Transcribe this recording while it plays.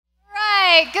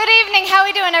right, good evening. How are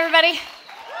we doing, everybody?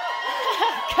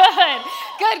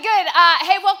 Good.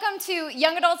 Hey, welcome to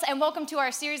Young Adults and welcome to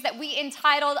our series that we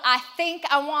entitled, I Think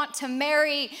I Want to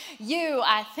Marry You.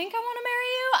 I think I want to marry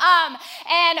you.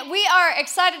 And we are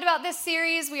excited about this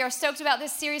series. We are stoked about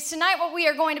this series. Tonight, what we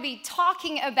are going to be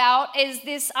talking about is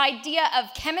this idea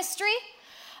of chemistry.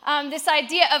 This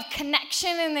idea of connection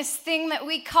and this thing that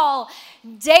we call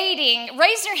dating.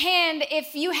 Raise your hand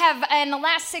if you have, in the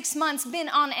last 6 months, been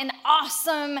on an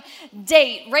awesome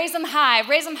date. Raise them high.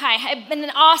 Have been an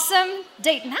awesome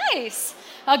date. Nice.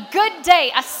 A good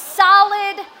date. A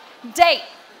solid date.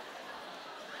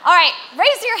 All right.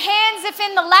 Raise your hands if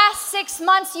in the last 6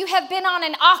 months you have been on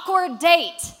an awkward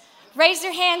date. Raise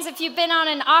your hands if you've been on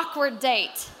an awkward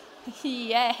date.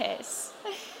 Yes.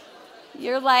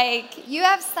 You're like, you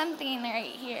have something right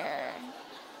here.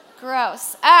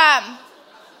 Gross.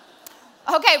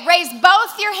 Okay, raise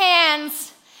both your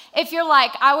hands if you're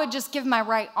like, I would just give my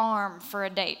right arm for a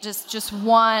date. Just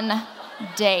one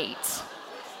date.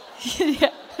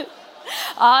 Yeah.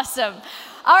 Awesome.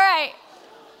 All right.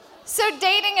 So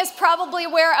dating is probably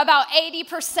where about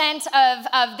 80%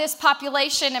 of this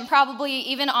population, and probably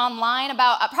even online,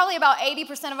 probably about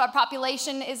 80% of our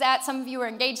population is at. Some of you are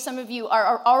engaged, some of you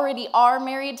already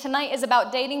married. Tonight is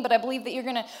about dating, but I believe that you're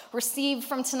going to receive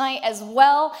from tonight as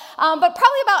well. But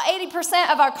probably about 80%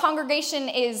 of our congregation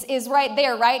is right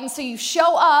there, right? And so you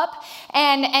show up,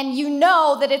 and you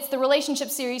know that it's the relationship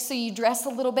series, so you dress a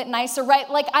little bit nicer, right?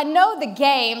 Like, I know the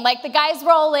game. Like, the guys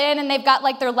roll in, and they've got,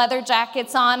 like, their leather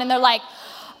jackets on, and they're like,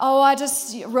 oh, I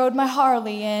just rode my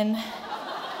Harley in.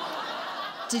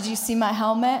 Did you see my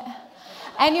helmet?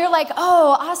 And you're like,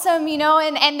 oh, awesome, you know,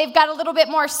 and they've got a little bit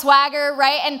more swagger,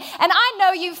 right? And I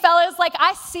know you fellas, like,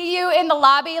 I see you in the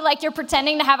lobby, like you're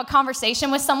pretending to have a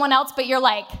conversation with someone else, but you're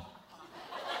like,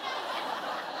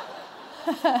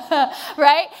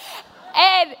 right?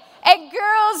 And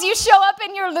girls, you show up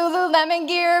in your Lululemon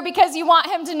gear because you want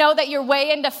him to know that you're way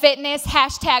into fitness,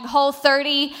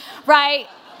 #Whole30, right?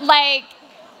 Like,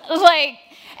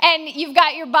 and you've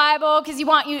got your Bible because you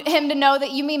want him to know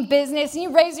that you mean business, and you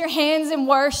raise your hands in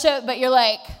worship, but you're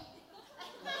like,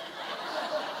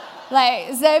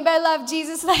 does anybody love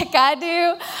Jesus like I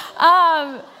do?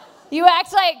 You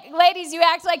act like, ladies, you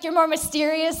act like you're more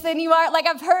mysterious than you are. Like,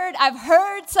 I've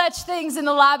heard such things in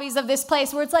the lobbies of this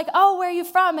place where it's like, oh, where are you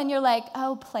from? And you're like,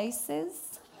 oh, places.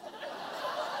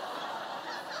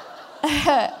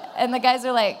 And the guys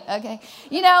are like, okay.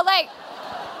 You know, like,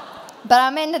 but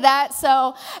I'm into that,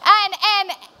 so,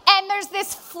 and there's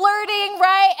this flirting,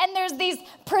 right? And there's these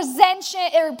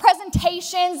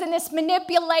presentations and this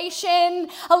manipulation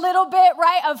a little bit,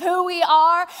 right, of who we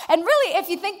are. And really,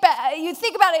 if you think about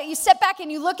it, you step back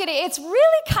and you look at it, it's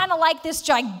really kind of like this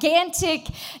gigantic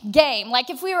game.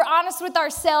 Like, if we were honest with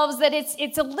ourselves, that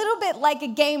it's a little bit like a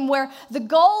game where the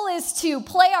goal is to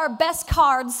play our best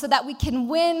cards so that we can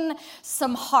win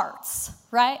some hearts,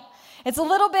 right? It's a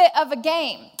little bit of a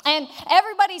game, and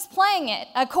everybody's playing it.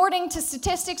 According to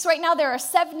statistics right now, there are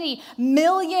 70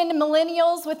 million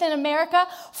millennials within America.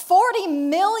 40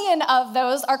 million of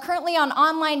those are currently on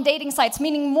online dating sites,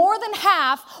 meaning more than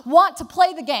half want to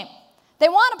play the game. They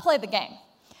want to play the game.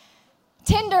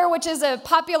 Tinder, which is a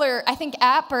popular, I think,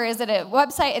 app, or is it a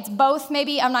website? It's both,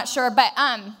 maybe. I'm not sure, but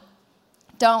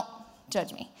don't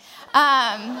judge me.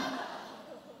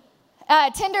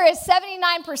 Tinder is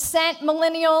 79%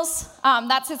 millennials.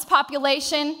 That's its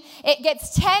population. It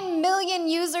gets 10 million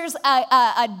users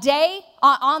a day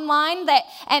online.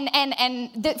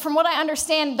 From what I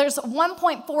understand, there's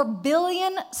 1.4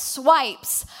 billion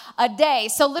swipes a day.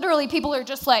 So literally, people are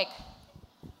just like,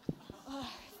 oh,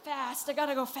 fast. I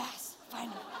gotta go fast.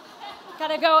 Finally.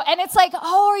 Gotta go. And it's like,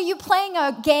 oh, are you playing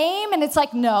a game? And it's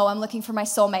like, no, I'm looking for my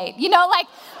soulmate. You know, like,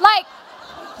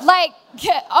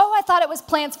 oh, I thought it was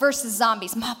Plants vs.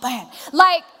 Zombies. My bad.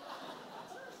 Like,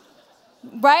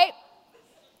 right?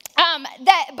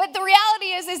 But the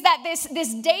reality is that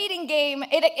this dating game,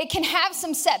 it can have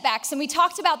some setbacks. And we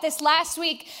talked about this last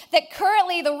week, that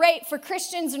currently the rate for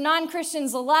Christians and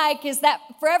non-Christians alike is that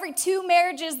for every 2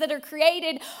 marriages that are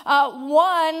created,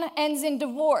 1 ends in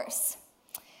divorce.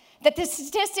 That the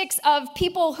statistics of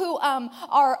people who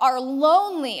are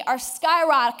lonely are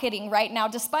skyrocketing right now,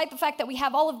 despite the fact that we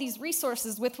have all of these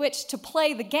resources with which to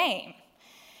play the game.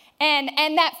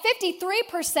 And that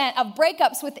 53% of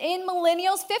breakups within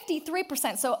millennials,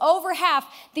 53%, so over half,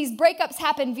 these breakups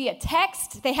happen via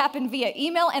text, they happen via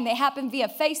email, and they happen via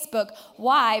Facebook.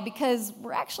 Why? Because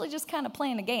we're actually just kind of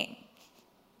playing a game.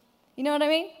 You know what I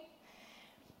mean?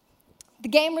 The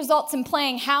game results in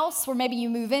playing house, where maybe you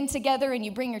move in together and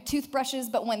you bring your toothbrushes,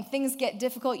 but when things get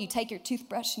difficult, you take your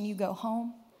toothbrush and you go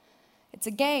home. It's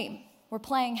a game. we're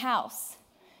playing house.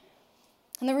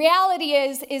 And the reality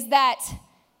is that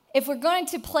if we're going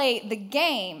to play the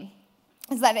game,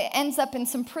 is that it ends up in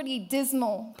some pretty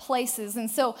dismal places. And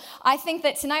so I think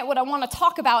that tonight what I want to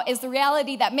talk about is the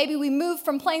reality that maybe we move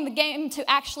from playing the game to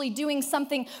actually doing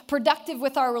something productive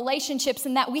with our relationships,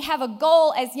 and that we have a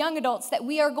goal as young adults that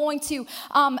we are going to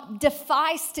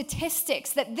defy statistics,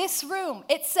 that this room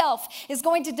itself is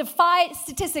going to defy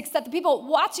statistics, that the people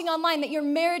watching online, that your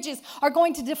marriages are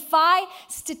going to defy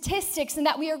statistics, and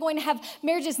that we are going to have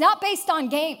marriages not based on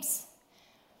games,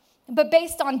 but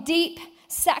based on deep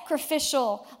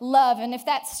sacrificial love. And if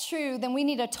that's true, then we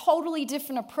need a totally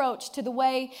different approach to the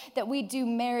way that we do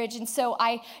marriage. And so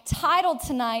I titled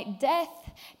tonight, Death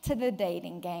to the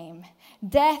Dating Game.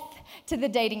 Death to the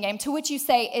Dating Game. To which you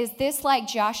say, is this like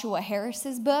Joshua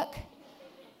Harris's book?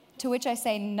 To which I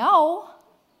say, no.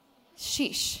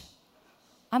 Sheesh.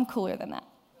 I'm cooler than that.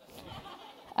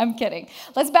 I'm kidding.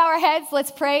 Let's bow our heads,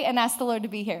 let's pray, and ask the Lord to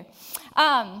be here.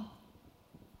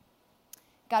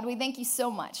 God, we thank you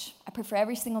so much. I pray for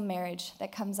every single marriage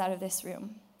that comes out of this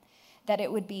room, that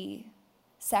it would be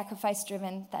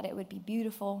sacrifice-driven, that it would be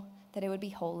beautiful, that it would be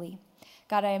holy.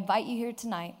 God, I invite you here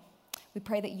tonight. We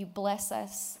pray that you bless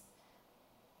us,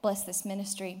 bless this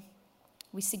ministry.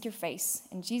 We seek your face.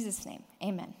 In Jesus' name,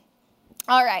 amen.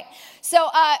 All right, so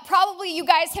probably you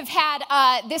guys have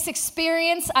had this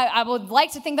experience. I would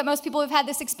like to think that most people have had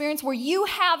this experience where you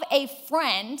have a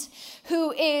friend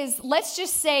who is, let's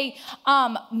just say,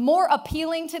 more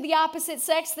appealing to the opposite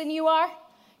sex than you are.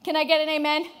 Can I get an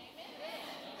amen?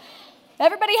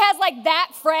 Everybody has like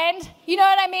that friend, you know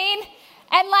what I mean?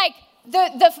 And like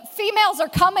the females are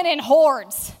coming in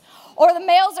hordes, or the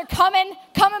males are coming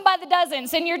by the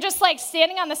dozens, and you're just like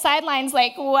standing on the sidelines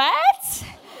like, what?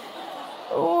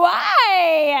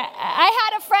 Why? I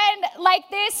had a friend like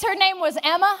this. Her name was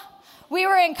Emma. We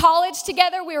were in college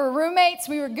together. We were roommates.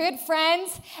 We were good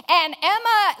friends. And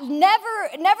Emma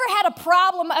never had a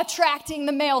problem attracting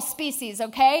the male species,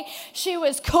 okay? She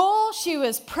was cool. She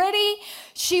was pretty.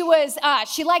 She liked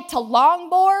to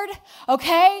longboard,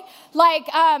 okay? Like,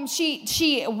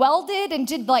 she welded and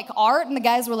did like art, and the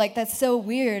guys were like, that's so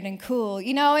weird and cool,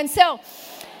 you know? And so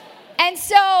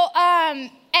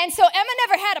Emma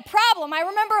never had a problem. I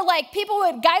remember like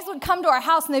guys would come to our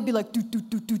house and they'd be like,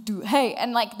 do, hey.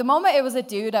 And like the moment it was a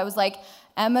dude, I was like,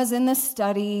 Emma's in the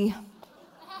study.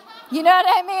 You know what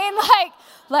I mean?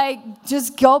 Like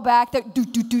just go back there.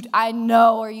 Do, I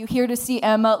know. Are you here to see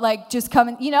Emma? Like just come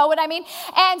in, you know what I mean?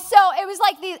 And so it was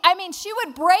like she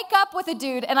would break up with a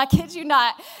dude, and I kid you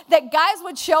not, that guys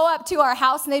would show up to our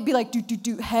house and they'd be like,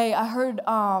 do, hey, I heard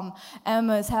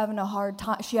Emma's having a hard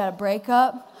time. She had a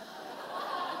breakup.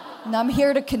 And I'm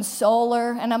here to console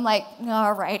her. And I'm like,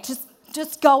 all right,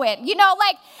 just go in. You know,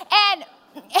 like, and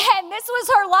this was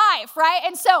her life, right?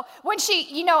 And so when she,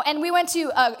 you know, and we went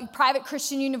to a private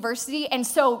Christian university. And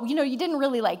so, you know, you didn't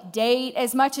really like date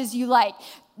as much as you like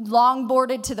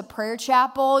longboarded to the prayer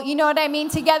chapel, you know what I mean,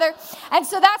 together. And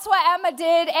so that's what Emma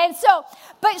did. And so,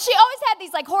 but she always had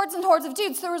these like hordes and hordes of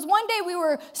dudes. So there was one day we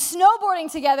were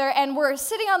snowboarding together, and we're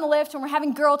sitting on the lift and we're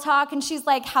having girl talk, and she's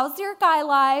like, how's your guy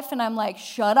life? And I'm like,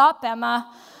 shut up, Emma.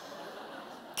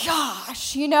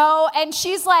 Gosh, you know, and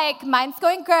she's like, mine's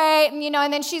going great, and you know,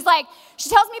 and then she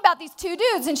tells me about these two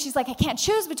dudes, and she's like, I can't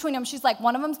choose between them. She's like,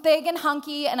 one of them's big and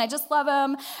hunky, and I just love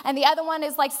him, and the other one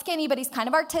is like skinny, but he's kind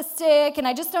of artistic, and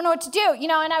I just don't know what to do, you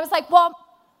know. And I was like, well,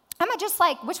 Emma, just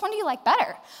like, which one do you like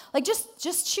better? Like, just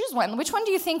choose one. Which one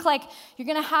do you think like you're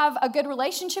gonna have a good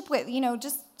relationship with? You know,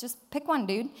 just pick one,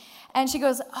 dude. And she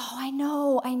goes, oh,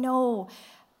 I know,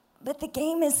 but the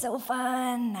game is so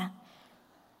fun.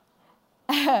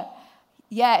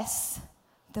 Yes,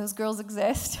 those girls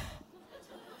exist.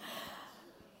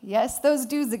 Yes, those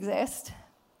dudes exist.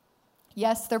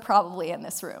 Yes, they're probably in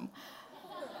this room.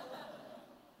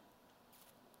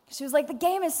 She was like, the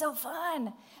game is so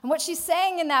fun. And what she's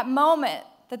saying in that moment,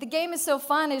 that the game is so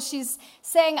fun, is she's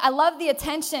saying, I love the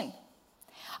attention.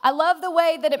 I love the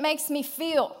way that it makes me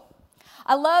feel.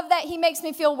 I love that he makes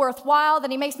me feel worthwhile, that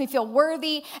he makes me feel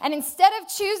worthy. And instead of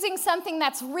choosing something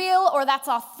that's real or that's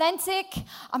authentic,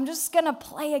 I'm just going to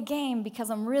play a game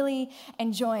because I'm really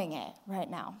enjoying it right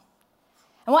now.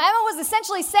 And what Emma was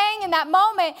essentially saying in that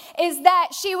moment is that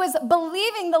she was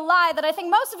believing the lie that I think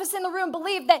most of us in the room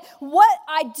believe, that what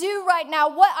I do right now,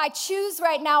 what I choose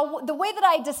right now, the way that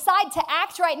I decide to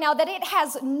act right now, that it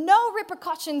has no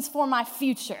repercussions for my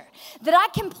future. That I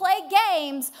can play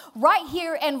games right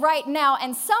here and right now,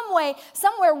 and somewhere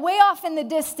way off in the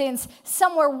distance,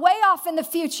 somewhere way off in the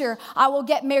future, I will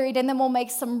get married, and then we'll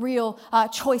make some real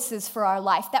choices for our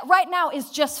life. That right now is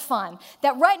just fun.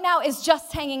 That right now is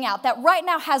just hanging out. That right now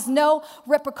now has no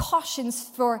repercussions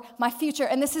for my future.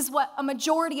 And this is what a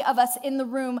majority of us in the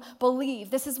room believe.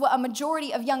 This is what a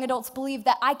majority of young adults believe,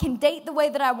 that I can date the way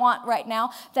that I want right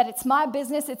now, that it's my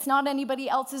business, it's not anybody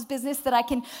else's business, that I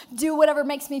can do whatever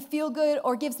makes me feel good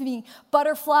or gives me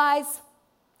butterflies.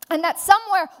 And that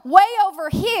somewhere way over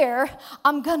here,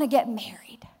 I'm gonna get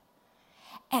married.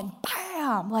 And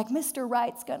bam, like Mr.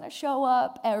 Right's gonna show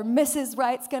up, or Mrs.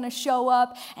 Right's gonna show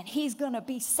up, and he's gonna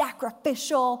be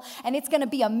sacrificial, and it's gonna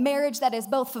be a marriage that is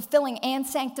both fulfilling and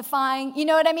sanctifying. You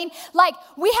know what I mean? Like,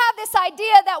 we have this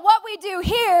idea that what we do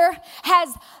here has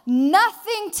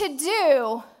nothing to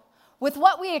do with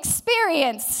what we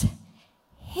experience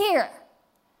here.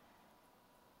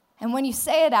 And when you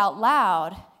say it out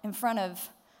loud in front of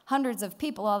hundreds of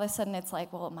people, all of a sudden it's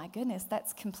like, well, my goodness,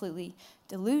 that's completely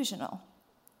delusional.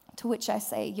 To which I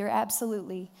say, you're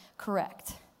absolutely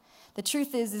correct. The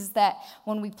truth is that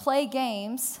when we play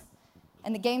games,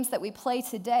 and the games that we play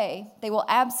today, they will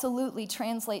absolutely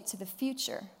translate to the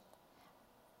future.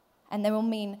 And they will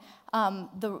mean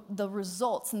the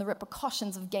results and the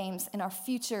repercussions of games in our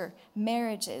future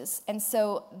marriages. And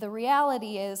so the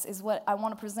reality is what I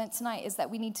want to present tonight, is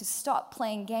that we need to stop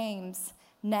playing games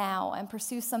now and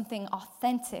pursue something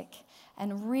authentic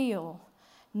and real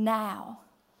now.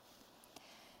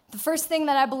 The first thing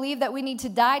that I believe that we need to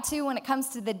die to when it comes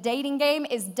to the dating game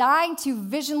is dying to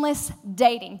visionless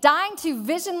dating. Dying to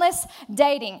visionless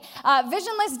dating.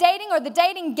 Visionless dating, or the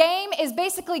dating game, is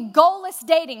basically goalless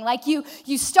dating. Like you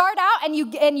start out and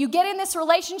you get in this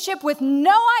relationship with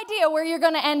no idea where you're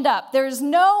going to end up. There's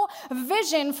no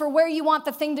vision for where you want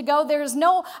the thing to go. There's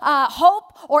no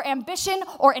hope or ambition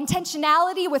or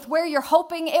intentionality with where you're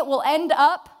hoping it will end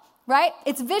up. Right?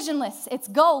 It's visionless. It's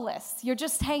goalless. You're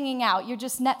just hanging out. You're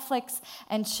just Netflix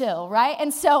and chill, right?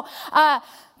 And so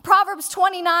Proverbs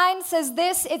 29 says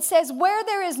this. It says, where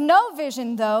there is no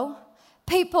vision, though,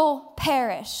 people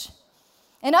perish.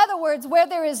 In other words, where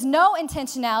there is no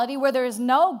intentionality, where there is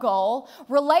no goal,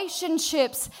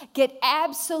 relationships get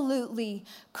absolutely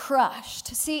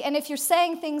crushed. See, and if you're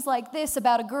saying things like this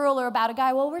about a girl or about a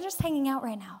guy, well, we're just hanging out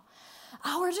right now.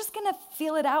 Oh, we're just going to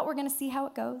feel it out. We're going to see how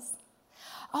it goes.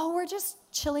 Oh, we're just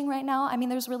chilling right now. I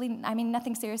mean,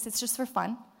 nothing serious. It's just for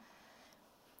fun.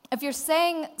 If you're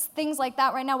saying things like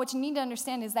that right now, what you need to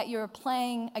understand is that you're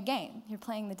playing a game. You're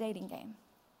playing the dating game.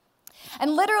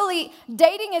 And literally,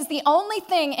 dating is the only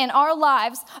thing in our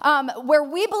lives where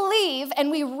we believe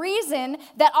and we reason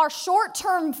that our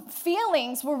short-term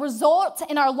feelings will result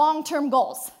in our long-term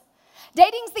goals.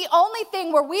 Dating's the only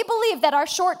thing where we believe that our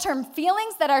short-term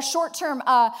feelings, that our short-term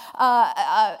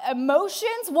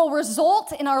emotions will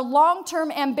result in our long-term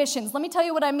ambitions. Let me tell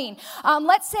you what I mean.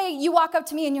 Let's say you walk up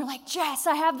to me and you're like, Jess,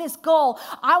 I have this goal.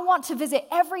 I want to visit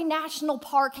every national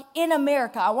park in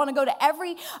America. I want to go to I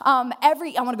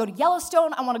want to go to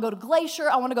Yellowstone. I want to go to Glacier.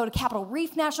 I want to go to Capitol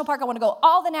Reef National Park. I want to go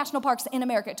all the national parks in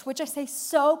America. To which I say,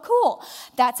 so cool.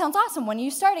 That sounds awesome. When are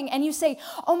you starting? And you say,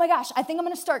 oh my gosh, I think I'm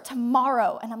going to start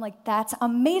tomorrow. And I'm like, that's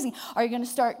amazing. Are you going to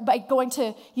start by going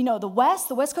to, the West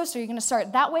Coast? Are you going to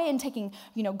start that way and taking,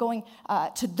 going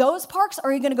to those parks? Or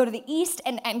are you going to go to the East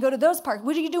and go to those parks?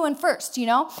 What are you doing first,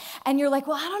 And you're like,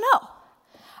 well, I don't know.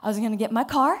 I was going to get my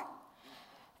car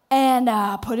and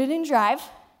put it in drive,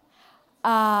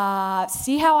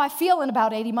 see how I feel in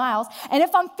about 80 miles. And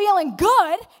if I'm feeling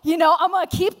good, I'm going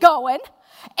to keep going.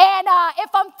 And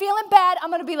if I'm feeling bad, I'm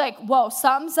going to be like, whoa,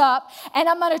 something's up. And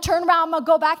I'm going to turn around, I'm going to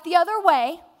go back the other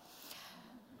way.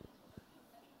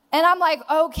 And I'm like,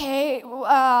 okay,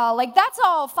 that's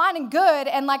all fine and good,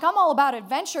 and I'm all about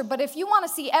adventure, but if you want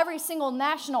to see every single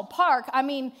national park,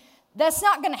 that's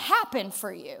not going to happen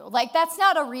for you. That's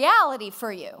not a reality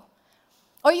for you.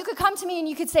 Or you could come to me and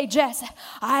you could say, Jess,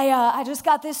 I just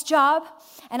got this job,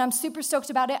 and I'm super stoked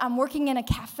about it. I'm working in a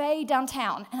cafe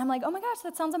downtown. And I'm like, oh my gosh,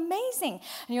 that sounds amazing.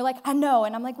 And you're like, I know.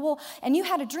 And I'm like, well, and you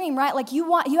had a dream, right?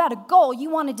 You had a goal. You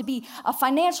wanted to be a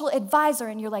financial advisor.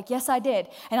 And you're like, yes, I did.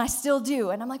 And I still do.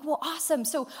 And I'm like, well, awesome.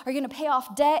 So are you going to pay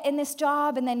off debt in this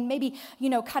job and then maybe,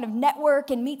 kind of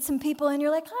network and meet some people? And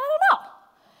you're like, I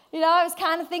don't know. I was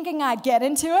kind of thinking I'd get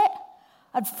into it.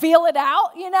 I'd feel it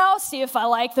out, see if I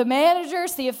like the manager,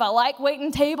 see if I like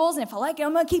waiting tables, and if I like it,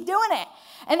 I'm going to keep doing it.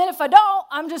 And then if I don't,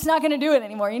 I'm just not going to do it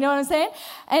anymore, you know what I'm saying?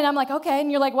 And I'm like, okay,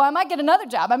 and you're like, well, I might get another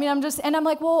job. And I'm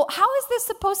like, well, how is this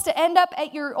supposed to end up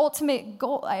at your ultimate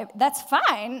goal? That's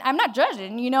fine. I'm not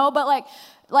judging, but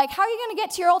how are you going to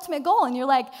get to your ultimate goal? And you're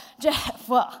like, Jeff,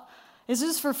 well, this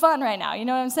is for fun right now, you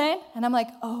know what I'm saying? And I'm like,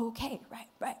 oh, okay,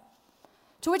 right.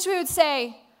 To which we would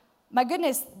say, my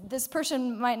goodness, this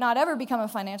person might not ever become a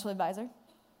financial advisor.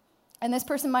 And this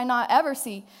person might not ever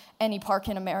see any park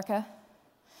in America.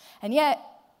 And yet,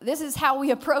 this is how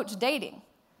we approach dating.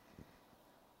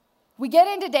 We get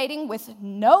into dating with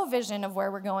no vision of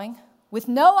where we're going, with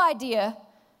no idea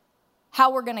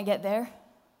how we're going to get there.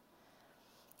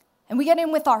 And we get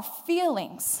in with our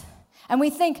feelings. And we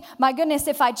think, my goodness,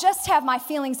 if I just have my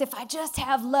feelings, if I just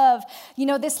have love,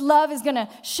 this love is going to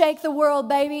shake the world,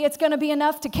 baby. It's going to be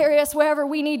enough to carry us wherever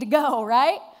we need to go,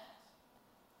 right?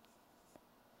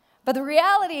 But the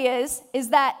reality is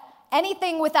that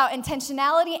anything without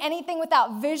intentionality, anything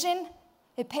without vision,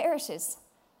 it perishes.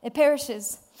 It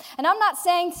perishes. And I'm not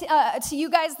saying to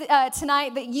you guys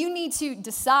tonight that you need to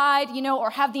decide, or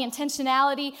have the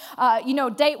intentionality,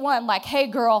 date one, like, hey,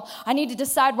 girl, I need to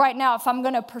decide right now if I'm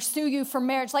going to pursue you for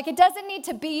marriage. Like, it doesn't need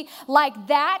to be like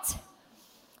that.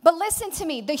 But listen to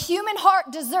me. The human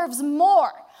heart deserves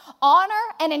more honor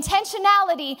and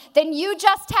intentionality than you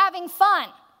just having fun.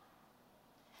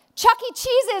 Chuck E.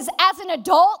 Cheese's as an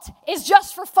adult is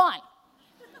just for fun.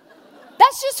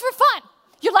 That's just for fun.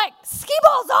 You're like,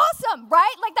 skee-ball's awesome,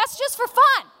 right? Like, that's just for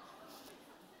fun.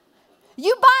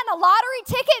 You buying a lottery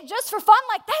ticket just for fun?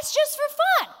 Like, that's just for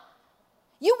fun.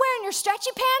 You wearing your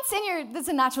stretchy pants and this is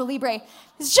a Nacho Libre.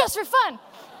 It's just for fun.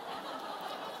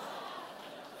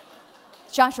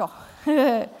 Joshua.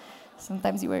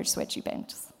 Sometimes you wear sweaty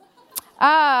pants.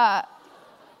 But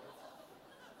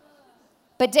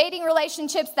dating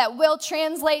relationships that will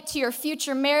translate to your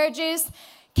future marriages,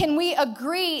 can we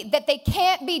agree that they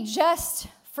can't be just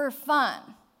for fun?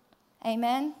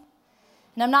 Amen?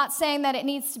 And I'm not saying that it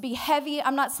needs to be heavy.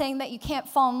 I'm not saying that you can't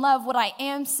fall in love. What I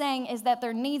am saying is that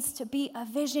there needs to be a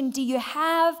vision. Do you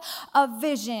have a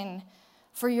vision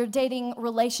for your dating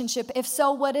relationship? If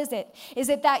so, what is it? Is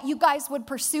it that you guys would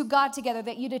pursue God together,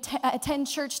 that you'd attend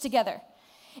church together?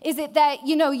 Is it that,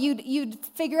 you'd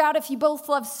figure out if you both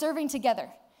love serving together?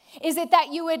 Is it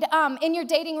that you would, in your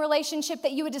dating relationship,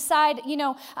 that you would decide,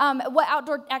 what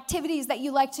outdoor activities that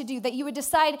you like to do, that you would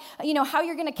decide, how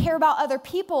you're going to care about other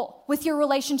people with your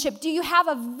relationship? Do you have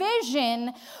a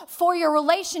vision for your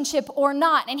relationship or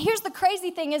not? And here's the crazy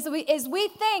thing is we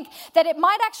think that it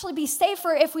might actually be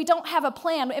safer if we don't have a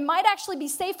plan. It might actually be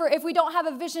safer if we don't have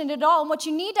a vision at all. And what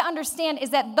you need to understand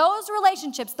is that those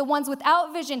relationships, the ones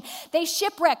without vision, they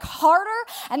shipwreck harder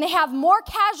and they have more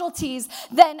casualties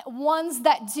than ones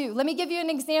that do. Let me give you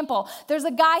an example. There's a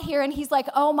guy here and he's like,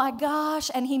 oh my gosh,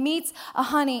 and he meets a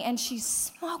honey and she's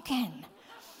smoking.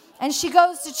 And she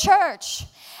goes to church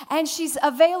and she's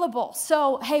available.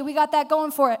 So, hey, we got that going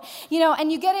for it.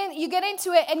 And you get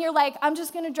into it and you're like, I'm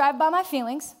just going to drive by my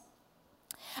feelings.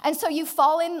 And so you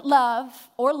fall in love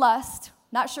or lust,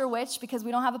 not sure which because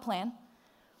we don't have a plan.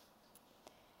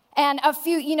 And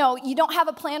you don't have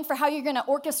a plan for how you're going to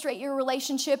orchestrate your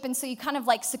relationship, and so you kind of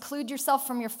like seclude yourself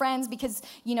from your friends because,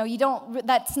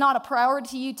 that's not a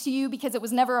priority to you because it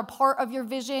was never a part of your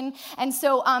vision. And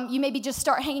so you maybe just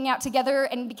start hanging out together,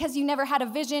 and because you never had a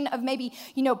vision of maybe,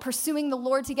 pursuing the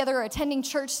Lord together or attending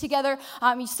church together,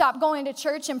 you stop going to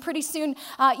church, and pretty soon,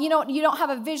 you don't have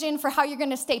a vision for how you're going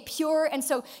to stay pure, and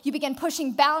so you begin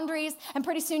pushing boundaries, and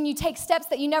pretty soon you take steps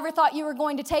that you never thought you were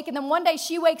going to take, and then one day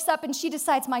she wakes up and she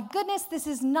decides, my goodness, this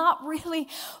is not really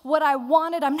what I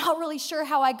wanted. I'm not really sure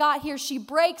how I got here. She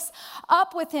breaks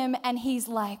up with him and he's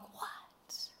like, what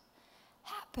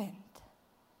happened?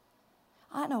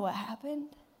 I know what happened.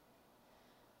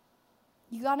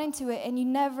 You got into it and you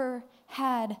never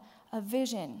had a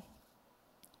vision.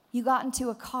 You got into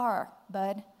a car,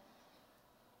 bud,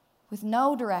 with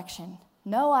no direction,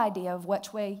 no idea of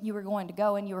which way you were going to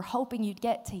go, and you were hoping you'd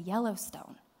get to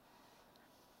Yellowstone.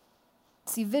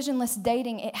 See, visionless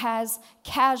dating, it has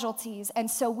casualties, and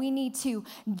so we need to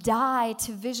die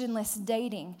to visionless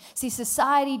dating. See,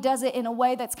 society does it in a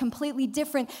way that's completely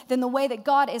different than the way that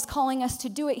God is calling us to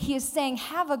do it. He is saying,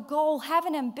 have a goal, have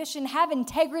an ambition, have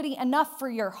integrity enough for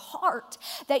your heart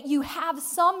that you have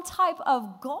some type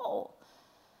of goal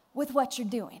with what you're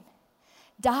doing.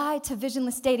 Die to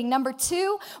visionless dating. Number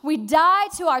 2, we die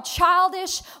to our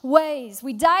childish ways.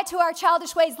 We die to our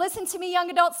childish ways. Listen to me, young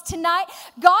adults, tonight.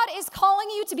 God is calling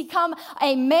you to become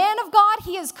a man of God.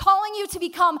 He is calling you to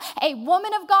become a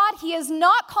woman of God. He is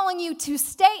not calling you to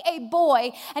stay a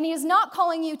boy, and he is not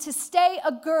calling you to stay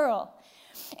a girl.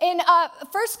 In 1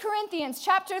 Corinthians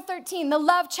chapter 13, the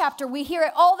love chapter, we hear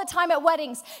it all the time at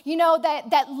weddings.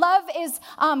 That love is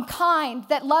kind,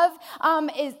 that love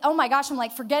is, oh my gosh, I'm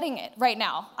like forgetting it right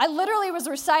now. I literally was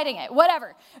reciting it,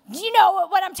 whatever. You know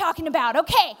what I'm talking about.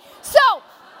 Okay, so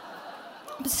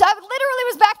I literally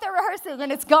was back there rehearsing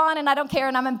and it's gone and I don't care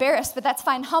and I'm embarrassed, but that's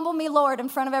fine. Humble me, Lord, in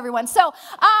front of everyone. So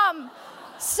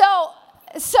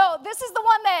So this is the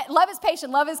one that love is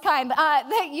patient, love is kind.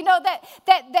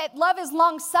 That love is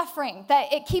long suffering,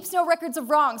 that it keeps no records of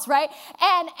wrongs, right?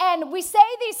 And we say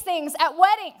these things at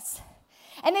weddings.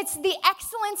 And it's the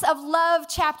excellence of love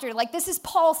chapter. Like, this is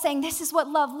Paul saying, this is what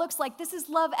love looks like. This is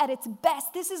love at its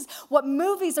best. This is what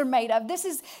movies are made of. This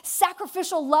is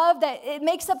sacrificial love that it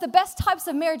makes up the best types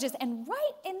of marriages. And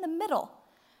right in the middle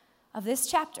of this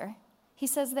chapter, he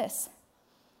says this.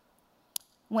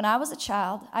 When I was a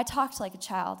child, I talked like a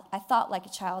child, I thought like a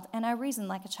child, and I reasoned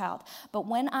like a child. But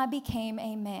when I became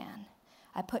a man,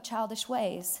 I put childish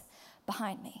ways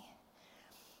behind me.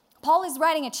 Paul is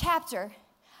writing a chapter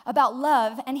about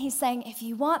love, and he's saying, if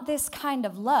you want this kind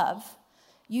of love,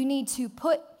 you need to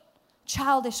put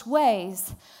childish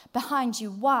ways behind you.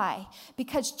 Why?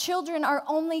 Because children are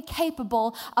only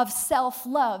capable of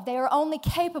self-love. They are only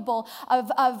capable of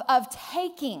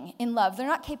taking in love. They're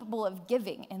not capable of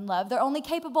giving in love. They're only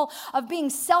capable of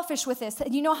being selfish with this.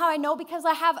 You know how I know? Because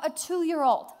I have a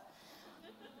 2-year-old.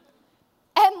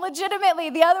 And legitimately,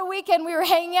 the other weekend, we were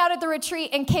hanging out at the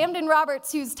retreat, and Camden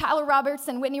Roberts, who's Tyler Roberts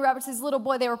and Whitney Roberts' little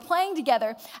boy, they were playing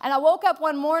together. And I woke up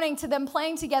one morning to them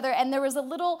playing together, and there was a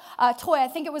little toy. I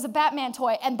think it was a Batman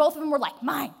toy. And both of them were like,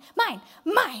 mine, mine,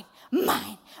 mine,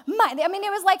 mine, mine. I mean,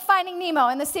 it was like Finding Nemo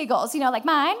and the seagulls, like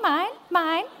mine, mine,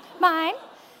 mine, mine.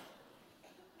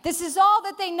 This is all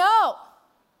that they know.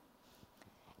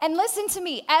 And listen to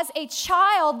me, as a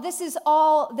child, this is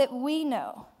all that we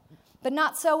know. But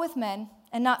not so with men.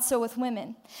 And not so with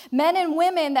women. Men and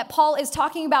women that Paul is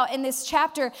talking about in this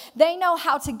chapter, they know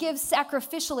how to give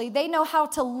sacrificially. They know how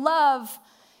to love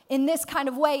in this kind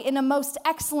of way, in a most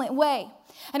excellent way.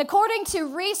 And according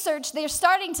to research, they're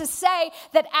starting to say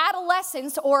that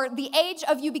adolescence, or the age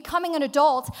of you becoming an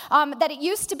adult, that it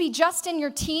used to be just in your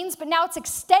teens, but now it's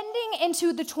extending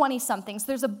into the 20-somethings.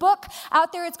 There's a book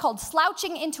out there, it's called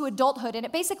Slouching into Adulthood, and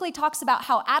it basically talks about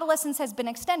how adolescence has been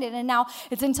extended, and now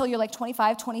it's until you're like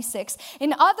 25, 26.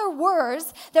 In other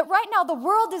words, that right now the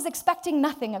world is expecting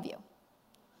nothing of you.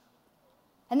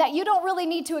 And that you don't really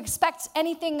need to expect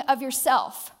anything of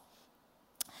yourself.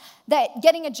 That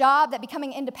getting a job, that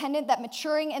becoming independent, that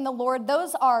maturing in the Lord,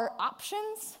 those are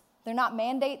options. They're not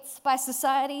mandates by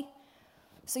society.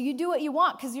 So you do what you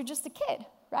want because you're just a kid,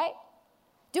 right?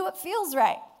 Do what feels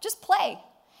right. Just play.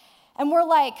 And we're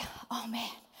like, oh man,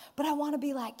 but I want to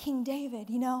be like King David,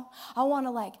 I want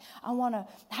to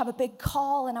have a big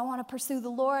call, and I want to pursue the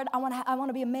Lord. I want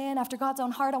to be a man after God's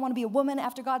own heart. I want to be a woman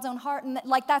after God's own heart. And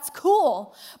that's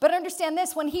cool. But understand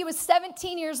this, when he was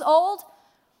 17 years old,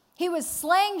 he was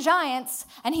slaying giants,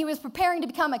 and he was preparing to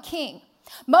become a king.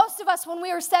 Most of us, when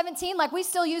we were 17, we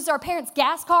still used our parents'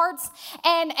 gas cards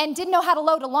and didn't know how to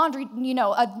load a laundry,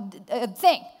 a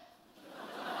thing.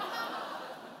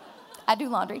 I do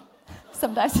laundry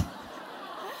sometimes.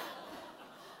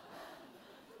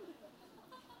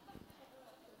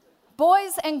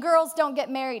 Boys and girls don't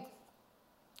get married.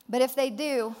 But if they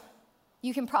do,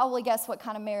 you can probably guess what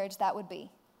kind of marriage that would be.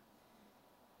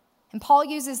 And Paul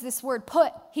uses this word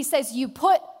put. He says, you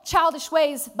put childish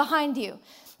ways behind you.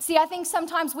 See, I think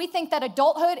sometimes we think that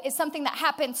adulthood is something that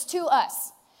happens to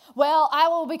us. Well, I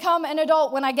will become an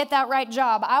adult when I get that right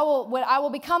job. I will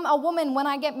become a woman when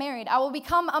I get married. I will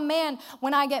become a man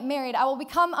when I get married. I will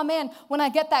become a man when I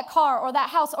get that car or that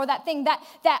house or that thing.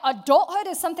 That adulthood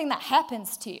is something that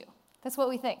happens to you. That's what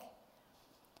we think.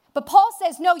 But Paul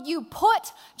says, no, you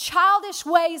put childish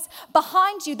ways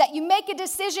behind you, that you make a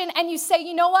decision and you say,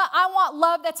 you know what? I want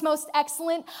love that's most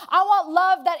excellent. I want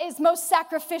love that is most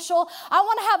sacrificial. I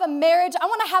want to have a marriage. I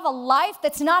want to have a life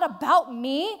that's not about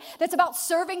me, that's about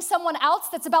serving someone else,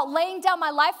 that's about laying down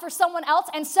my life for someone else.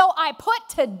 And so I put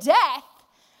to death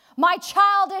my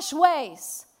childish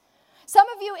ways. Some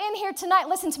of you in here tonight,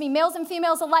 listen to me, males and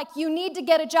females alike, you need to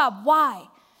get a job. Why?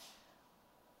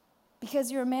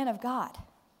 Because you're a man of God.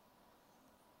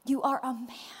 You are a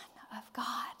man of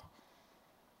God.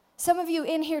 Some of you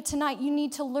in here tonight, you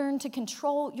need to learn to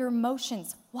control your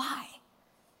emotions. Why?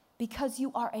 Because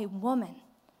you are a woman.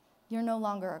 You're no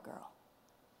longer a girl.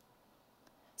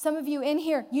 Some of you in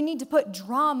here, you need to put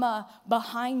drama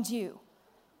behind you.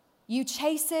 You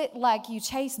chase it like you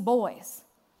chase boys.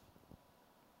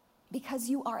 Because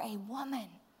you are a woman.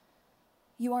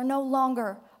 You are no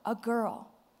longer a girl.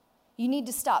 You need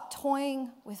to stop toying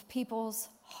with people's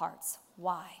hearts.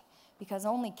 Why? Because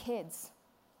only kids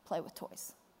play with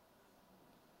toys.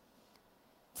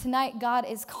 Tonight, God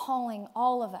is calling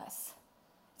all of us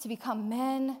to become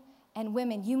men and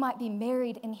women. You might be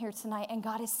married in here tonight, and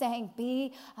God is saying,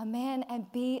 be a man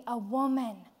and be a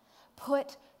woman.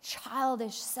 Put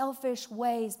childish, selfish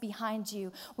ways behind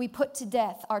you. We put to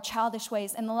death our childish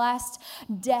ways. And the last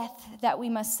death that we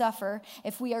must suffer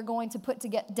if we are going to put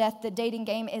to death the dating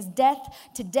game is death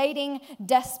to dating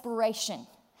desperation.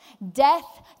 Death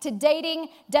to dating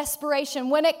desperation.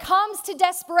 When it comes to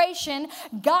desperation,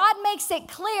 God makes it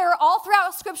clear all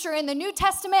throughout Scripture in the New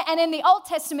Testament and in the Old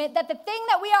Testament that the thing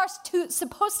that we are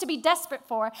supposed to be desperate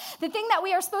for, the thing that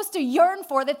we are supposed to yearn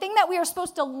for, the thing that we are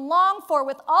supposed to long for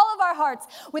with all of our hearts,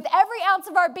 with every ounce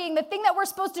of our being, the thing that we're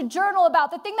supposed to journal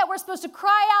about, the thing that we're supposed to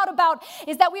cry out about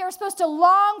is that we are supposed to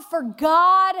long for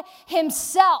God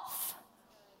Himself.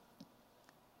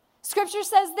 Scripture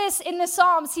says this in the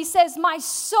Psalms. He says, my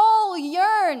soul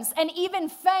yearns and even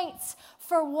faints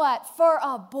for what? For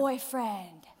a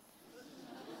boyfriend.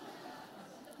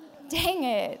 Dang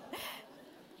it.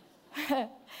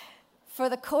 For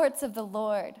the courts of the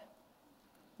Lord.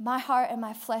 My heart and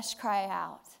my flesh cry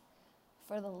out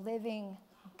for the living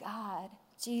God.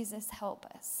 Jesus, help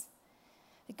us.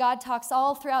 God talks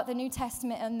all throughout the New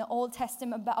Testament and the Old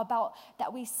Testament about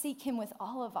that we seek Him with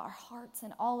all of our hearts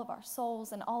and all of our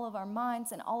souls and all of our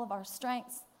minds and all of our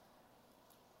strengths.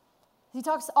 He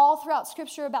talks all throughout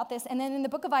Scripture about this. And then in the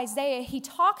book of Isaiah, he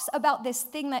talks about this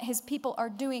thing that his people are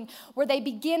doing where they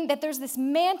begin, that there's this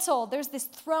mantle, there's this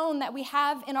throne that we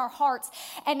have in our hearts.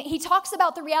 And he talks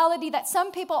about the reality that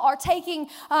some people are taking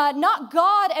not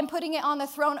God and putting it on the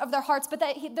throne of their hearts, but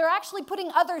that they're actually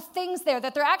putting other things there,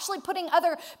 that they're actually putting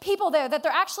other people there, that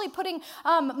they're actually putting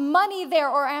money there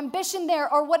or ambition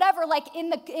there or whatever, like in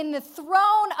the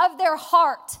throne of their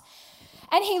heart.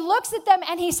 And he looks at them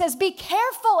and he says, be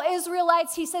careful,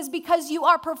 Israelites. He says, because you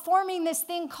are performing this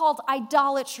thing called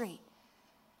idolatry.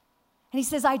 And he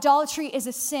says, idolatry is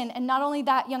a sin. And not only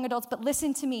that, young adults, but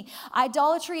listen to me.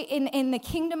 Idolatry in the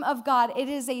kingdom of God, it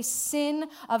is a sin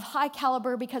of high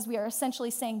caliber because we are essentially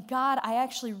saying, God, I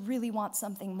actually really want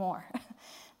something more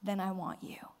than I want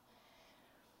you.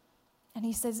 And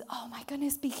he says, oh my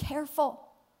goodness, be careful.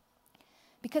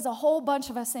 Because a whole bunch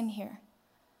of us in here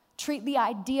treat the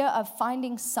idea of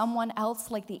finding someone else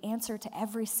like the answer to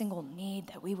every single need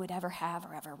that we would ever have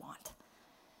or ever want.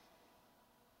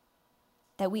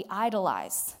 That we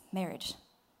idolize marriage.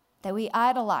 That we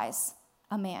idolize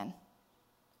a man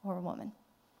or a woman.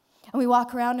 And we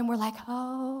walk around and we're like,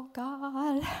 oh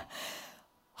God,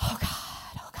 oh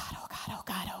God, oh God, oh God, oh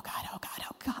God, oh God, oh God,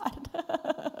 oh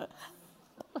God.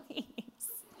 Please.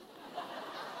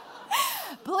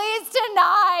 Please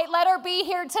tonight, let her be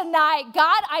here tonight.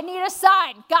 God, I need a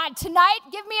sign. God, tonight,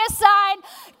 give me a sign.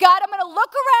 God, I'm going to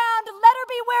look around and let her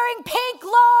be wearing pink,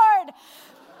 Lord.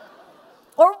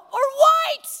 Or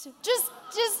white.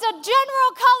 Just a general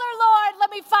color, Lord. Let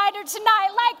me find her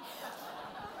tonight. Like,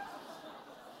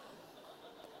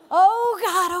 oh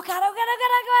God, oh God, oh God, oh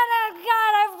God, oh God, oh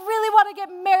God, I really want to get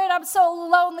married. I'm so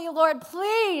lonely, Lord.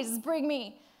 Please bring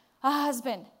me a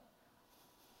husband.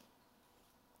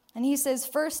 And he says,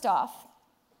 first off,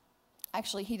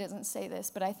 actually he doesn't say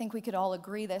this, but I think we could all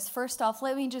agree this. First off,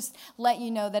 let me just let you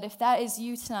know that if that is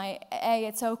you tonight,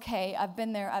 it's okay. I've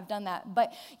been there, I've done that.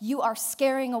 But you are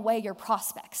scaring away your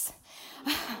prospects.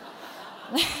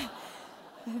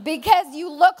 Because you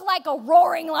look like a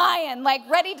roaring lion, like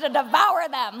ready to devour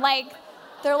them. Like,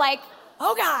 they're like,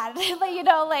 oh God, you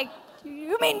know, like,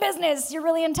 you mean business, you're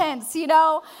really intense, you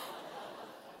know?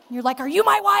 You're like, are you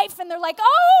my wife? And they're like,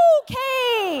 oh,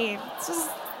 okay. Just,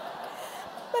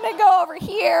 I'm going to go over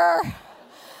here.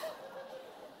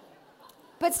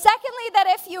 But secondly, that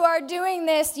if you are doing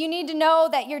this, you need to know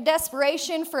that your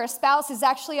desperation for a spouse is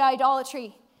actually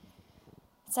idolatry.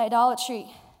 It's idolatry.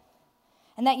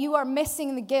 And that you are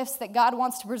missing the gifts that God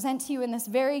wants to present to you in this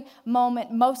very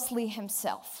moment, mostly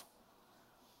Himself.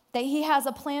 That He has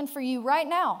a plan for you right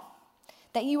now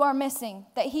that you are missing.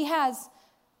 That He has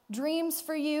dreams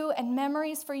for you and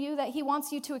memories for you that He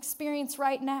wants you to experience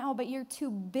right now, but you're too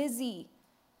busy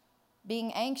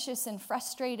being anxious and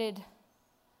frustrated,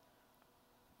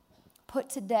 put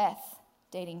to death,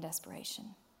 dating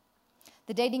desperation.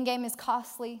 The dating game is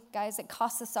costly, guys. It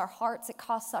costs us our hearts. It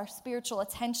costs our spiritual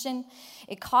attention.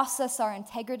 It costs us our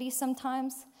integrity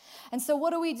sometimes. And so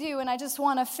what do? And I just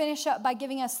want to finish up by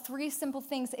giving us 3 simple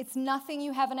things. It's nothing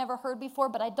you haven't ever heard before,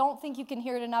 but I don't think you can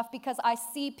hear it enough because I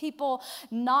see people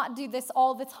not do this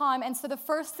all the time. And so the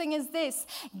first thing is this: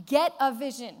 get a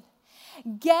vision.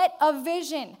 Get a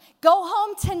vision. Go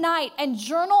home tonight and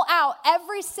journal out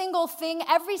every single thing,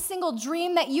 every single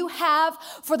dream that you have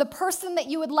for the person that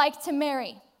you would like to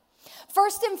marry.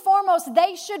 First and foremost,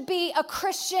 they should be a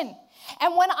Christian.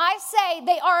 And when I say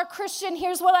they are a Christian,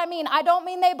 here's what I mean. I don't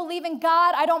mean they believe in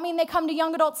God. I don't mean they come to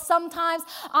young adults sometimes.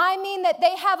 I mean that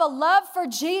they have a love for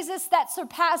Jesus that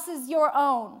surpasses your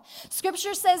own.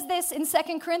 Scripture says this in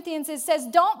 2 Corinthians. It says,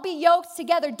 don't be yoked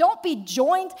together. Don't be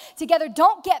joined together.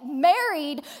 Don't get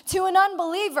married to an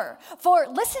unbeliever. For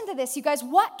listen to this, you guys.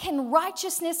 What can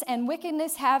righteousness and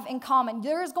wickedness have in common?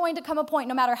 There is going to come a point,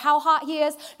 no matter how hot he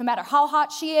is, no matter how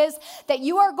hot she is, that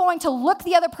you are going to look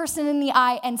the other person in the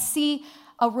eye and see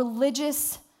a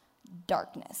religious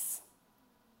darkness.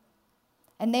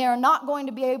 And they are not going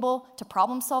to be able to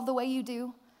problem solve the way you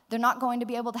do. They're not going to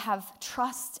be able to have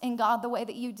trust in God the way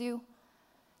that you do.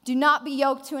 Do not be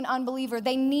yoked to an unbeliever.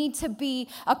 They need to be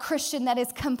a Christian that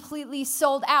is completely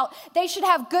sold out. They should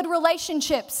have good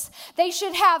relationships. They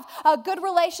should have good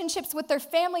relationships with their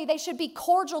family. They should be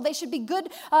cordial. They should be good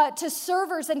to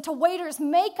servers and to waiters.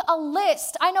 Make a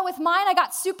list. I know with mine, I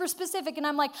got super specific, and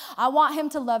I'm like, I want him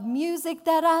to love music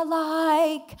that I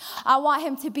like. I want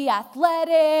him to be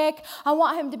athletic. I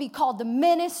want him to be called to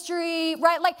ministry,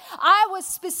 right? Like, I was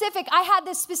specific. I had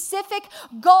this specific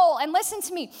goal. And listen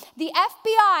to me, the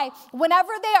FBI,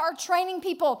 whenever they are training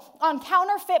people on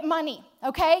counterfeit money,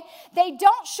 okay, they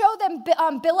don't show them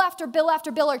bill after bill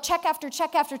after bill or check after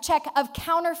check after check of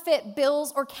counterfeit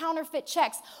bills or counterfeit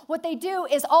checks. What they do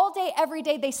is all day, every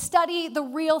day, they study the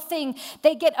real thing.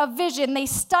 They get a vision. They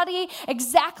study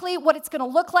exactly what it's going to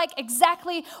look like,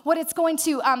 exactly what it's going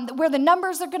to, where the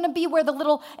numbers are going to be, where the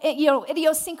little,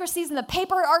 idiosyncrasies in the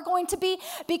paper are going to be,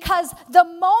 because the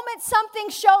moment something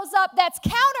shows up that's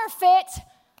counterfeit,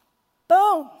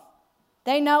 boom,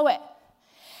 they know it.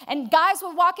 And guys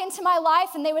would walk into my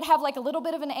life and they would have like a little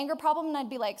bit of an anger problem, and I'd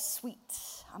be like, sweet,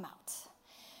 I'm out.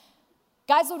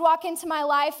 Guys would walk into my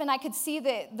life and I could see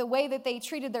that the way that they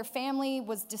treated their family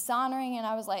was dishonoring, and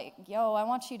I was like, yo, I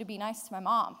want you to be nice to my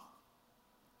mom.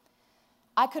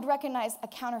 I could recognize a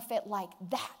counterfeit like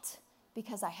that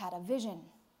because I had a vision.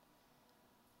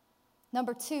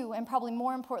 Number 2, and probably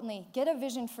more importantly, get a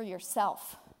vision for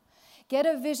yourself. Get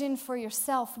a vision for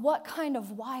yourself. What kind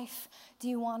of wife do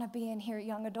you want to be in here,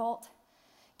 young adult?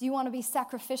 Do you want to be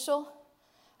sacrificial,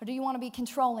 or do you want to be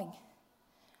controlling?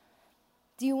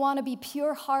 Do you want to be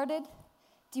pure-hearted?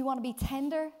 Do you want to be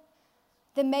tender?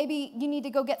 Then maybe you need to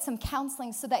go get some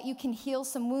counseling so that you can heal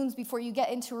some wounds before you get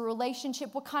into a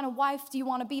relationship. What kind of wife do you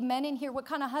want to be? Men in here, what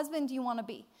kind of husband do you want to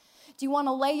be? Do you want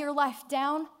to lay your life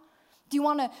down? Do you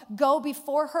want to go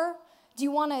before her? Do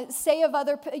you want to say of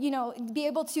other, be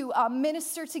able to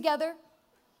minister together?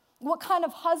 What kind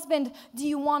of husband do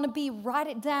you want to be? Write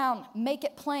it down. Make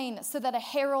it plain so that a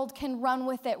herald can run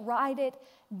with it. Write it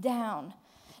down.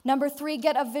 Number 3,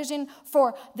 get a vision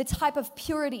for the type of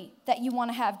purity that you want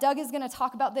to have. Doug is going to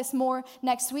talk about this more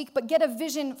next week, but get a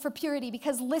vision for purity,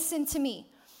 because listen to me.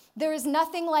 There is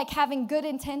nothing like having good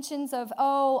intentions of,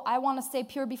 I want to stay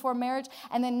pure before marriage,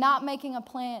 and then not making a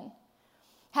plan.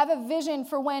 Have a vision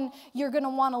for when you're going to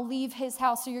want to leave his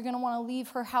house or you're going to want to leave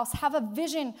her house. Have a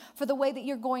vision for the way that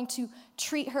you're going to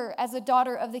treat her as a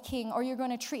daughter of the king, or you're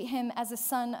going to treat him as a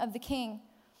son of the king.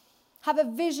 Have a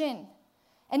vision.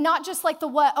 And not just like the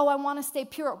what, I want to stay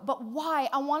pure, but why?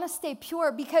 I want to stay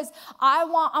pure because I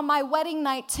want on my wedding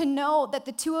night to know that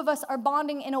the two of us are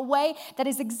bonding in a way that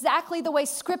is exactly the way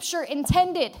Scripture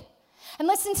intended. And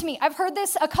listen to me, I've heard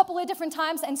this a couple of different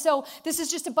times, and so this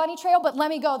is just a bunny trail, but let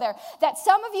me go there. That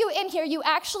some of you in here, you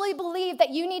actually believe that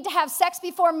you need to have sex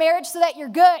before marriage so that you're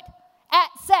good at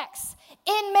sex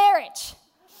in marriage.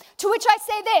 To which I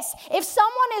say this, if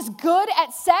someone is good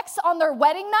at sex on their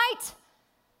wedding night,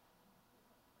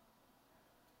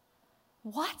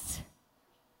 what?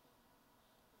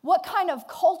 What kind of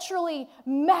culturally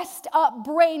messed up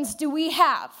brains do we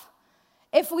have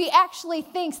if we actually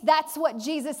think that's what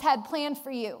Jesus had planned for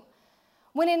you?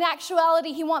 When in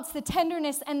actuality, he wants the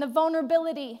tenderness and the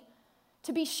vulnerability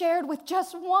to be shared with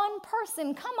just one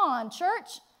person. Come on,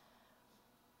 church.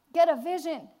 Get a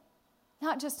vision.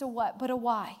 Not just a what, but a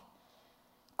why.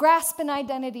 Grasp an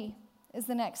identity is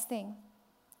the next thing.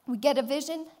 We get a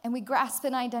vision and we grasp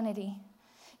an identity.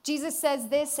 Jesus says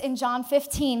this in John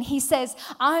 15. He says,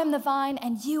 I am the vine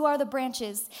and you are the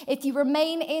branches. If you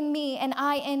remain in me and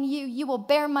I in you, you will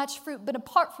bear much fruit. But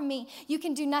apart from me, you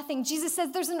can do nothing. Jesus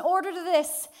says there's an order to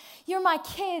this. You're my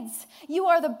kids. You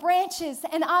are the branches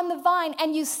and I'm the vine.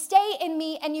 And you stay in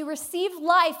me and you receive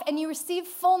life and you receive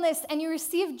fullness and you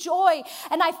receive joy.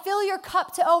 And I fill your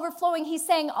cup to overflowing. He's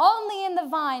saying only in the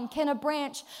vine can a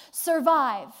branch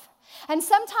survive. And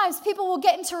sometimes people will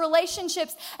get into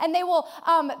relationships and they will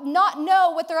not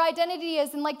know what their identity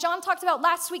is. And like John talked about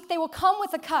last week, they will come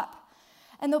with a cup.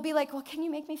 And they'll be like, well, can you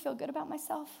make me feel good about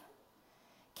myself?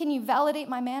 Can you validate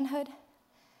my manhood?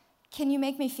 Can you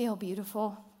make me feel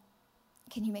beautiful?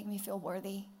 Can you make me feel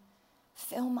worthy?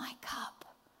 Fill my cup.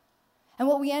 And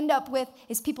what we end up with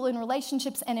is people in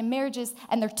relationships and in marriages,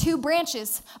 and they're two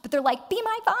branches, but they're like, be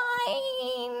my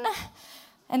vine.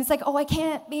 And it's like, oh, I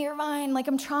can't be your vine. Like,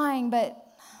 I'm trying, but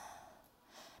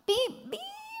be my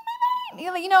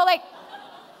vine. You know, like.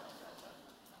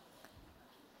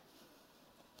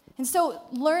 And so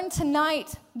learn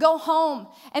tonight, go home,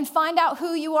 and find out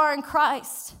who you are in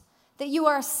Christ, that you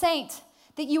are a saint,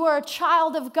 that you are a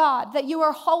child of God, that you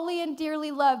are holy and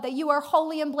dearly loved, that you are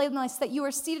holy and blameless, that you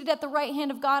are seated at the right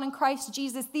hand of God in Christ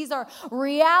Jesus. These are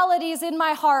realities in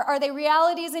my heart. Are they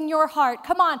realities in your heart?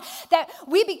 Come on, that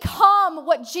we become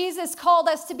what Jesus called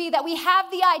us to be, that we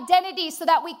have the identity so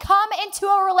that we come into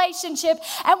a relationship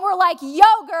and we're like,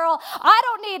 yo, girl, I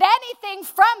don't need anything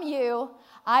from you.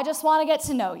 I just want to get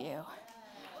to know you.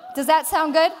 Does that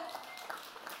sound good?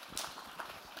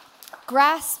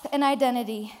 Grasp an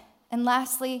identity. And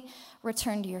lastly,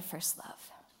 return to your first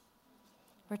love.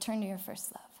 Return to your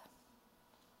first love.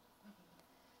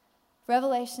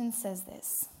 Revelation says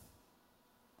this.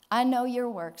 I know your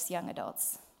works, young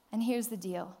adults. And here's the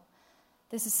deal.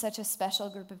 This is such a special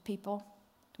group of people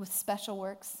with special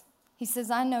works. He says,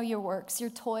 I know your works, your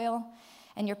toil,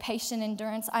 and your patient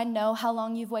endurance. I know how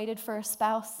long you've waited for a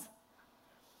spouse.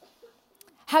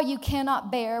 How you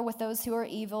cannot bear with those who are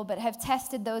evil, but have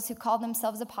tested those who call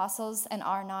themselves apostles and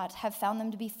are not, have found them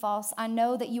to be false. I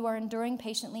know that you are enduring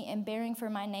patiently and bearing for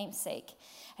my name's sake,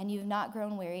 and you have not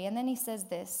grown weary. And then he says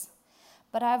this,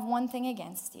 but I have one thing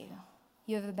against you.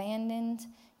 You have abandoned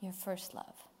your first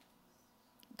love.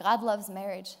 God loves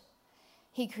marriage.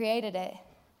 He created it,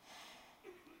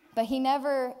 but he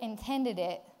never intended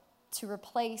it to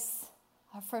replace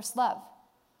our first love.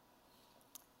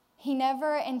 He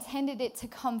never intended it to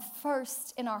come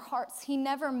first in our hearts. He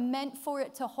never meant for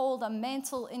it to hold a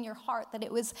mantle in your heart that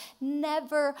it was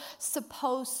never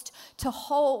supposed to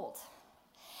hold.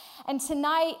 And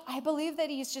tonight, I believe that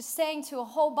he's just saying to a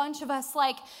whole bunch of us,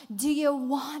 like, do you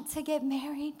want to get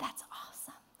married? That's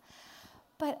awesome.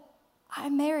 But I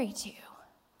married you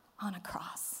on a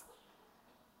cross.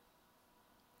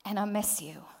 And I miss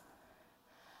you.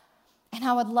 And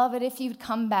I would love it if you'd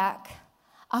come back.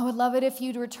 I would love it if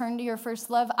you'd return to your first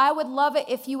love. I would love it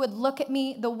if you would look at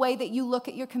me the way that you look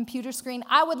at your computer screen.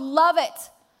 I would love it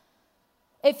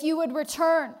if you would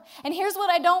return. And here's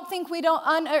what I don't think we don't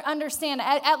understand.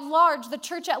 At large, the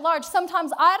church at large,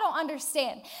 sometimes I don't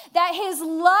understand that his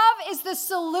love is the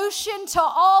solution to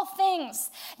all things.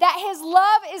 That his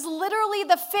love is literally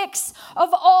the fix of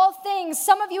all things.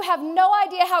 Some of you have no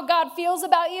idea how God feels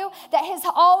about you, that his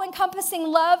all-encompassing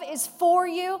love is for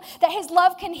you, that his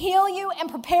love can heal you and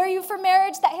prepare you for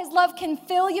marriage, that his love can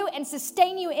fill you and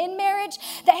sustain you in marriage,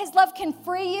 that his love can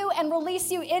free you and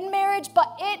release you in marriage,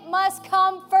 but it must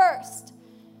come first.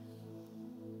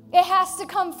 It has to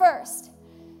come first.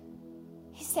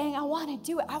 He's saying, I want to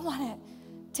do it. I want it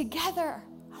together.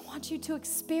 I want you to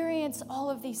experience all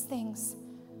of these things.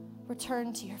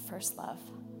 Return to your first love.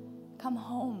 Come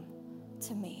home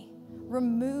to me.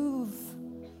 Remove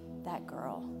that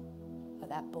girl or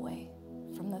that boy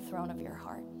from the throne of your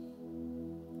heart.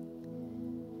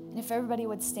 And if everybody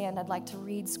would stand, I'd like to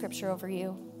read scripture over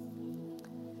you.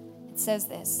 It says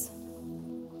this.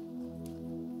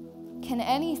 Can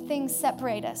anything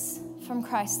separate us from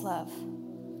Christ's love?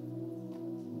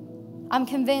 I'm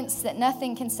convinced that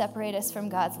nothing can separate us from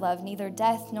God's love, neither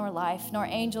death nor life, nor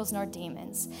angels nor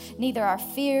demons, neither our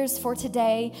fears for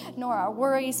today, nor our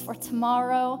worries for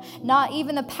tomorrow. Not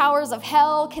even the powers of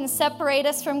hell can separate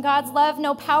us from God's love.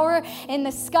 No power in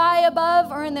the sky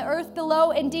above or in the earth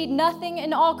below. Indeed, nothing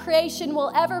in all creation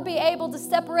will ever be able to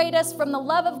separate us from the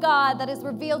love of God that is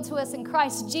revealed to us in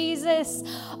Christ Jesus,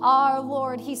 our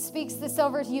Lord. He speaks this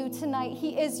over you tonight.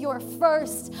 He is your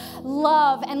first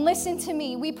love. And listen to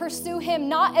me, we pursue him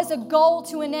not as a goal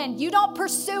to an end. You don't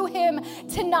pursue him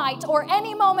tonight or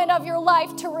any moment of your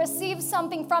life to receive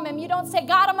something from him. You don't say,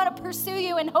 God, I'm going to pursue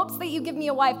you in hopes that you give me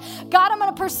a wife. God, I'm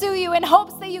going to pursue you in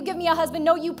hopes that you give me a husband.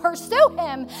 No, you pursue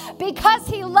him because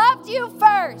he loved you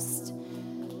first.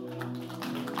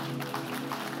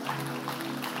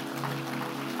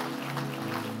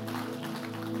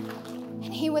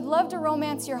 And he would love to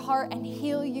romance your heart and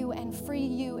heal you and free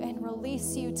you and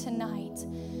release you tonight.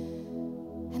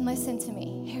 And listen to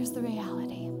me, here's the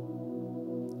reality,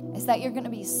 is that you're going to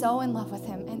be so in love with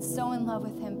him and so in love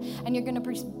with him, and you're going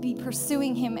to be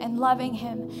pursuing him and loving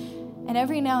him, and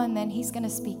every now and then he's going to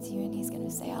speak to you and he's going to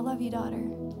say, I love you, daughter.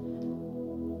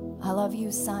 I love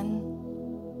you, son.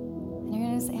 And you're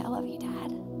going to say, I love you,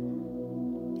 dad.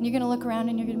 And you're going to look around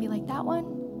and you're going to be like, that one?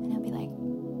 And he'll be like,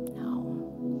 no.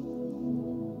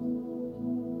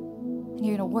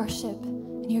 you're going to worship,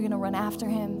 and you're going to run after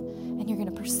him, and you're going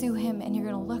to pursue him, and you're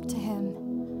going to look to him.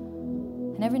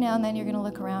 And every now and then you're going to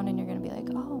look around and you're going to be like,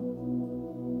 oh,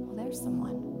 well, there's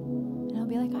someone. And he'll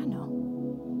be like, I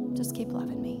know. Just keep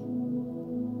loving me.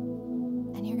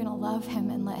 And you're going to love him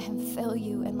and let him fill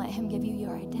you and let him give you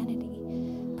your identity.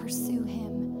 Pursue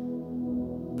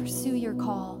him. Pursue your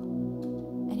call.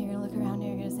 And you're going to look around and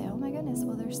you're going to say, oh my goodness,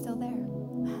 well, they're still there.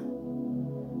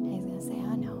 And he's going to say,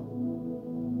 I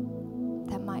know.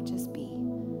 That might just be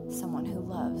someone who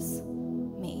loves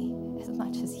me as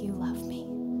much as you love me.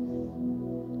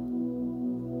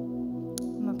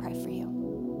 I'm going to pray for you.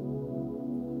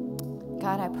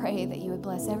 God, I pray that you would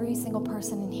bless every single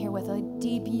person in here with a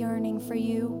deep yearning for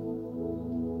you.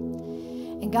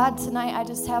 And God, tonight I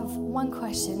just have one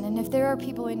question. And if there are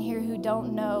people in here who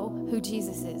don't know who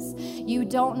Jesus is, you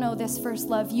don't know this first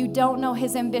love, you don't know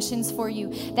his ambitions for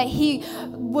you, that he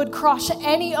would cross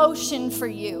any ocean for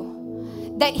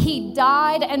you, that he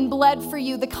died and bled for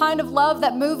you, the kind of love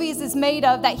that movies is made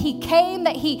of, that he came,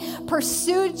 that he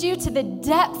pursued you to the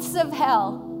depths of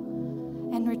hell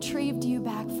and retrieved you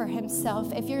back for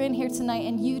himself. If you're in here tonight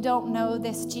and you don't know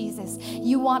this Jesus,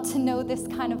 you want to know this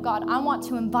kind of God, I want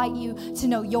to invite you to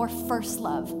know your first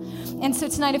love. And so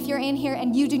tonight, if you're in here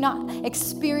and you do not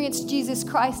experience Jesus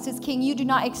Christ as King, you do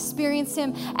not experience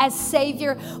him as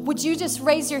Savior, would you just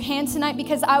raise your hand tonight?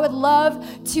 Because I would love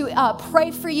to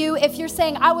pray for you. If you're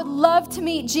saying, I would love to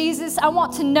meet Jesus, I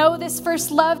want to know this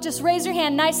first love, just raise your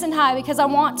hand nice and high, because I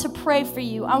want to pray for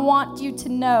you. I want you to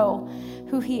know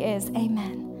who he is.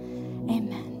 Amen.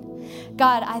 Amen.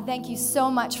 God, I thank you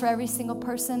so much for every single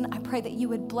person. I pray that you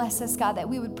would bless us, God, that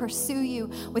we would pursue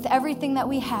you with everything that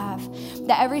we have,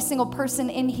 that every single person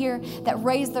in here that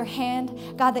raised their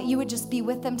hand, God, that you would just be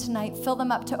with them tonight, fill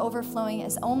them up to overflowing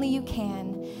as only you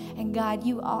can. And God,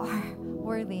 you are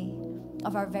worthy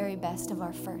of our very best, of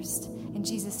our first. In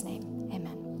Jesus' name,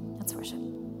 amen. Let's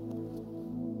worship.